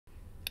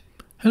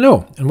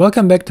Hello, and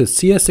welcome back to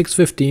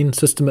CS615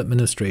 System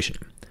Administration.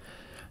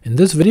 In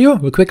this video,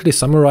 we'll quickly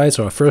summarize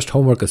our first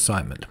homework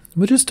assignment,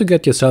 which is to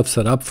get yourself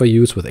set up for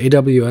use with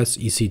AWS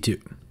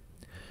EC2.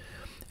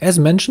 As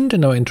mentioned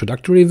in our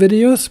introductory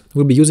videos,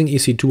 we'll be using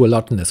EC2 a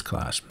lot in this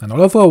class, and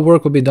all of our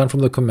work will be done from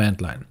the command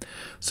line.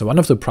 So one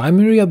of the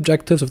primary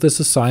objectives of this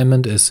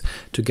assignment is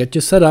to get you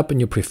set up in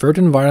your preferred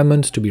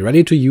environment to be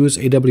ready to use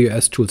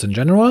AWS tools in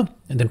general,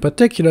 and in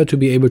particular to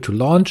be able to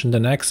launch and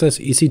then access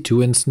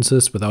EC2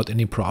 instances without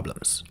any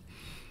problems.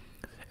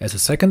 As a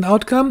second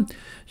outcome,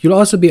 you'll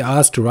also be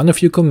asked to run a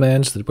few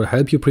commands that will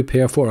help you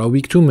prepare for our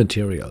Week 2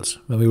 materials,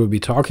 when we will be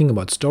talking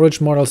about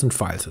storage models and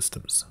file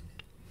systems.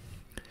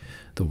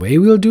 The way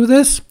we'll do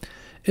this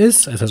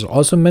is, as I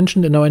also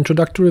mentioned in our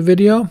introductory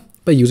video,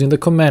 by using the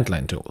command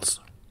line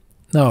tools.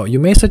 Now, you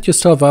may set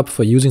yourself up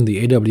for using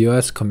the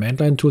AWS command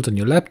line tools on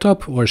your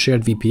laptop or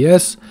shared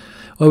VPS,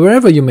 or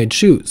wherever you may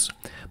choose,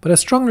 but I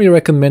strongly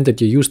recommend that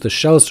you use the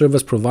shell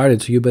service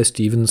provided to you by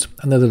Stevens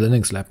under the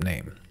Linux lab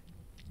name.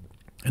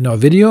 In our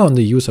video on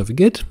the use of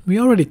Git, we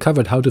already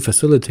covered how to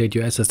facilitate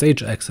your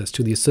SSH access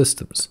to these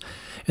systems,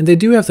 and they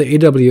do have the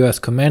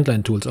AWS command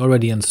line tools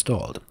already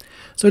installed,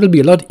 so it'll be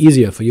a lot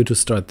easier for you to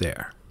start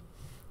there.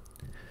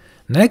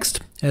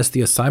 Next, as the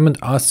assignment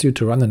asks you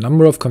to run a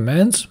number of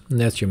commands, and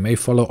as you may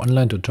follow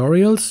online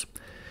tutorials,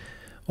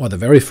 or the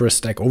very first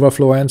Stack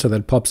Overflow answer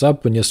that pops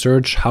up when you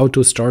search how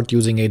to start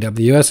using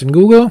AWS in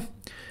Google,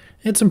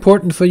 it's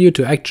important for you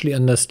to actually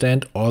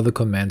understand all the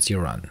commands you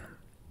run.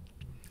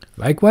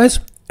 Likewise,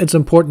 it's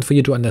important for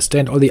you to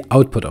understand all the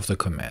output of the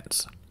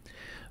commands.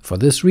 For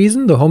this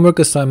reason, the homework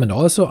assignment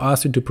also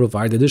asks you to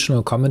provide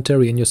additional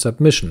commentary in your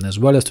submission, as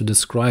well as to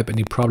describe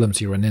any problems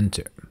you run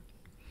into.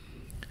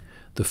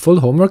 The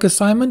full homework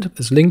assignment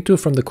is linked to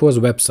from the course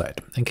website,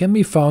 and can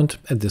be found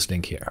at this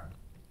link here.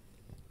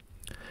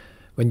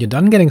 When you're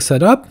done getting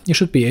set up, you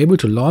should be able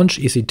to launch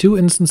EC2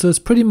 instances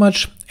pretty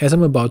much as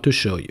I'm about to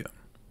show you.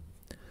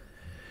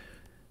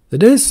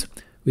 That is,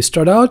 we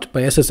start out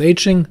by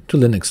SSHing to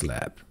Linux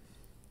Lab.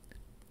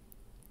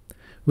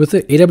 With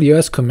the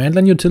AWS command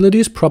line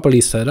utilities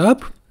properly set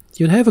up,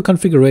 you'll have a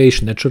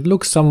configuration that should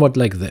look somewhat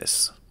like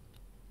this.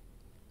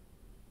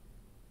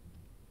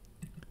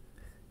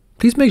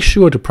 Please make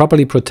sure to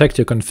properly protect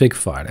your config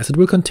file, as it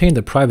will contain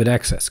the private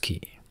access key.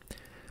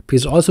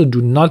 Please also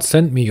do not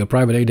send me your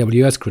private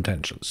AWS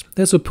credentials,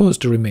 they're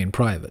supposed to remain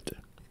private.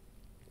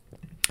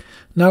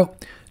 Now,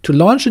 to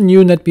launch a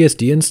new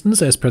NetBSD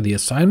instance as per the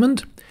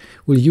assignment,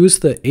 we'll use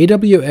the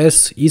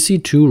AWS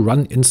EC2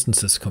 run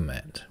instances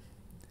command.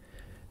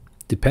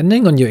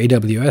 Depending on your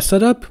AWS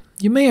setup,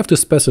 you may have to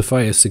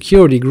specify a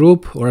security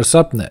group or a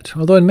subnet,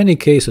 although in many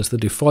cases the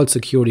default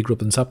security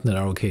group and subnet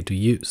are okay to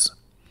use.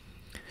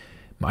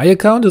 My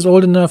account is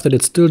old enough that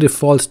it still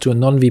defaults to a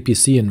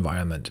non-VPC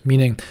environment,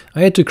 meaning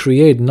I had to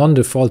create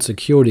non-default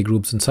security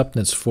groups and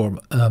subnets for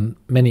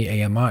many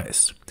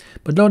AMIs,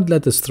 but don't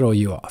let this throw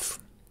you off.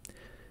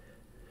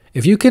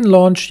 If you can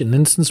launch an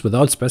instance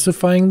without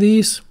specifying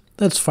these,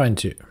 that's fine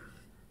too.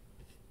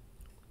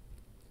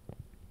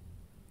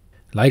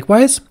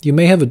 Likewise, you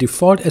may have a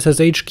default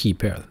SSH key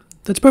pair.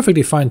 That's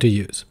perfectly fine to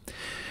use.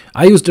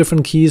 I use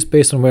different keys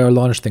based on where I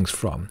launch things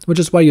from, which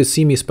is why you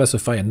see me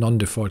specify a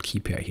non-default key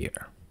pair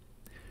here.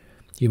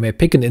 You may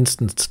pick an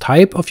instance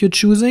type of your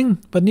choosing,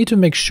 but need to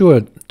make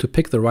sure to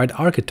pick the right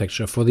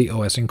architecture for the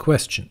OS in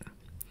question.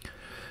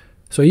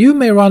 So you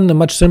may run a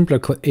much simpler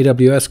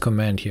AWS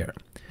command here,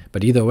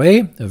 but either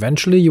way,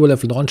 eventually you will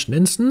have launched an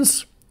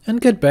instance and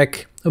get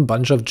back a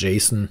bunch of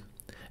JSON,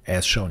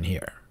 as shown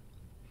here.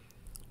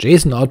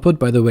 JSON output,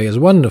 by the way, is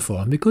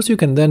wonderful, because you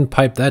can then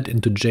pipe that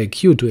into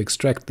JQ to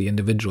extract the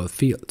individual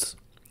fields.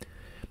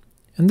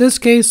 In this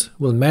case,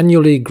 we'll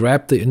manually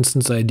grab the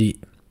instance ID.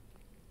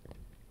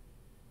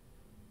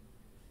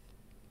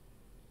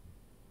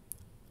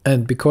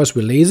 And because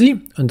we're lazy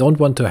and don't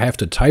want to have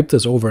to type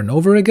this over and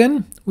over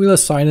again, we'll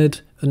assign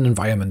it an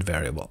environment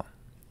variable.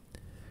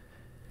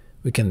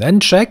 We can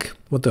then check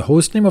what the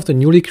hostname of the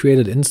newly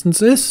created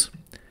instance is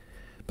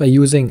by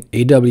using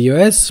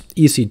AWS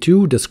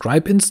EC2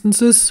 describe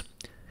instances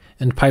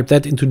and pipe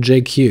that into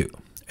JQ,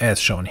 as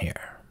shown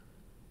here.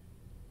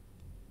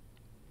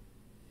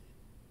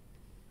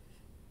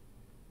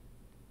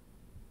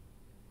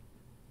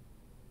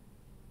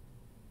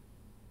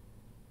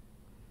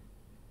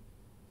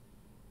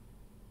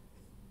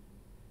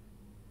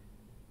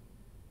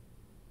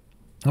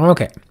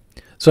 Okay,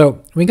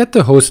 so we got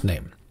the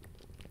hostname.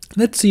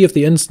 Let's see if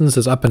the instance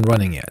is up and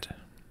running yet.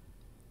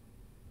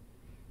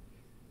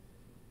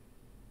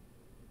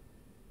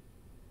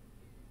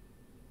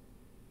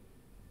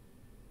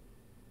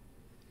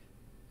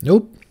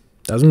 Nope,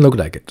 doesn't look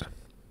like it.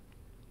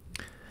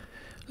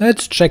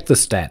 Let's check the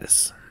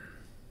status.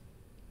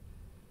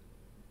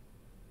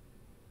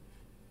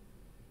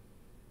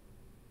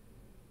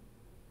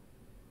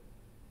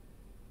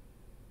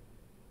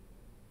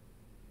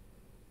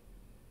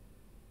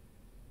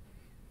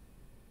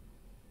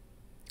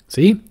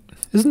 See?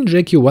 Isn't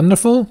JQ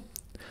wonderful?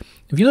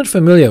 If you're not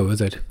familiar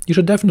with it, you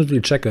should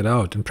definitely check it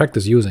out and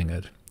practice using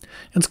it.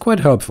 It's quite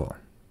helpful.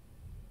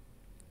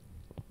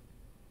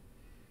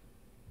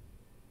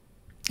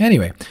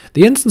 Anyway,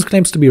 the instance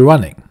claims to be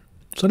running,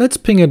 so let's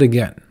ping it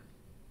again.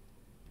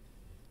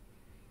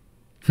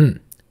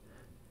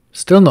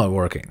 Still not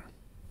working.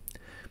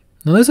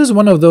 Now this is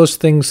one of those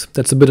things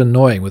that's a bit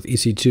annoying with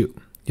EC2.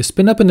 You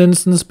spin up an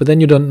instance, but then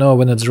you don't know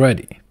when it's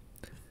ready.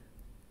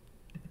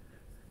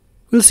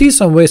 We'll see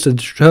some ways to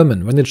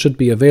determine when it should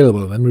be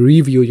available when we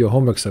review your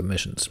homework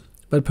submissions,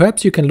 but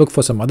perhaps you can look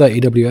for some other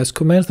AWS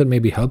commands that may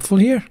be helpful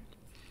here?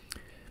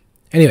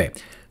 Anyway,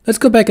 let's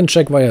go back and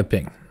check via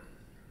ping.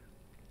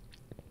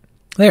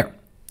 There,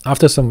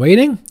 after some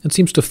waiting, it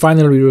seems to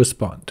finally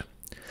respond,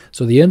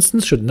 so the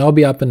instance should now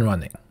be up and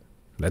running.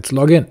 Let's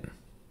log in.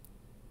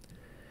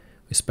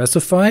 We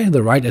specify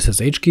the right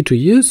SSH key to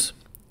use,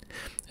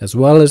 as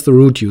well as the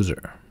root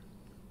user.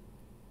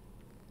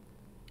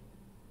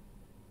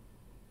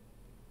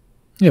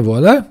 And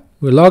voila,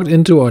 we're logged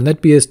into our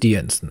NetBSD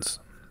instance.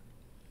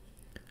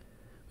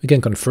 We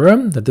can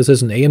confirm that this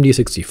is an AMD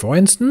 64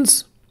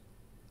 instance,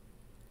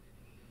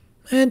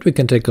 and we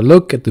can take a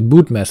look at the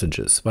boot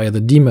messages via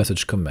the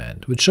dmessage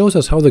command, which shows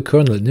us how the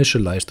kernel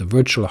initialized the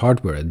virtual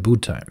hardware at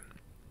boot time.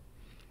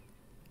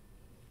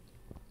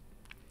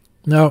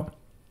 Now,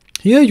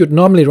 here you'd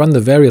normally run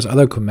the various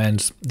other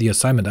commands the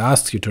assignment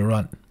asks you to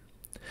run,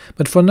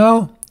 but for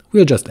now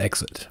we'll just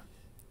exit.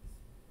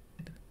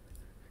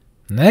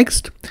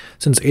 Next,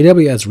 since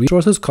AWS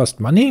resources cost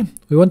money,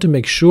 we want to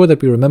make sure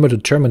that we remember to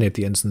terminate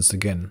the instance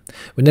again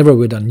whenever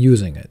we're done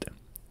using it.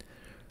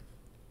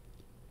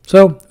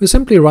 So we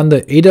simply run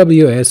the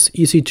AWS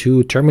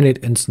EC2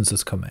 terminate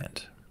instances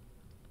command.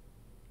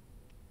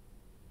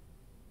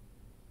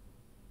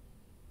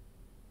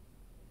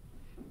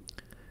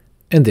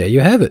 And there you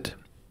have it.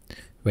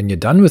 When you're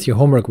done with your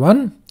homework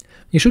 1,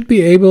 you should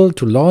be able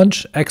to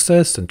launch,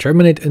 access, and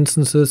terminate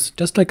instances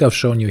just like I've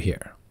shown you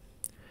here.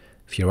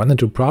 If you run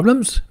into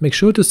problems, make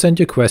sure to send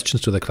your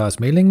questions to the class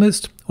mailing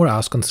list or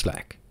ask on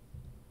Slack.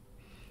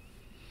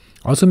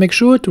 Also make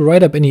sure to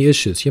write up any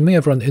issues you may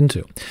have run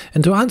into,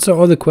 and to answer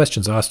all the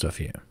questions asked of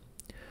you.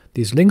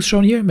 These links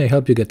shown here may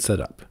help you get set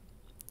up.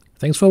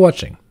 Thanks for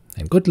watching,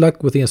 and good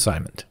luck with the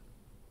assignment.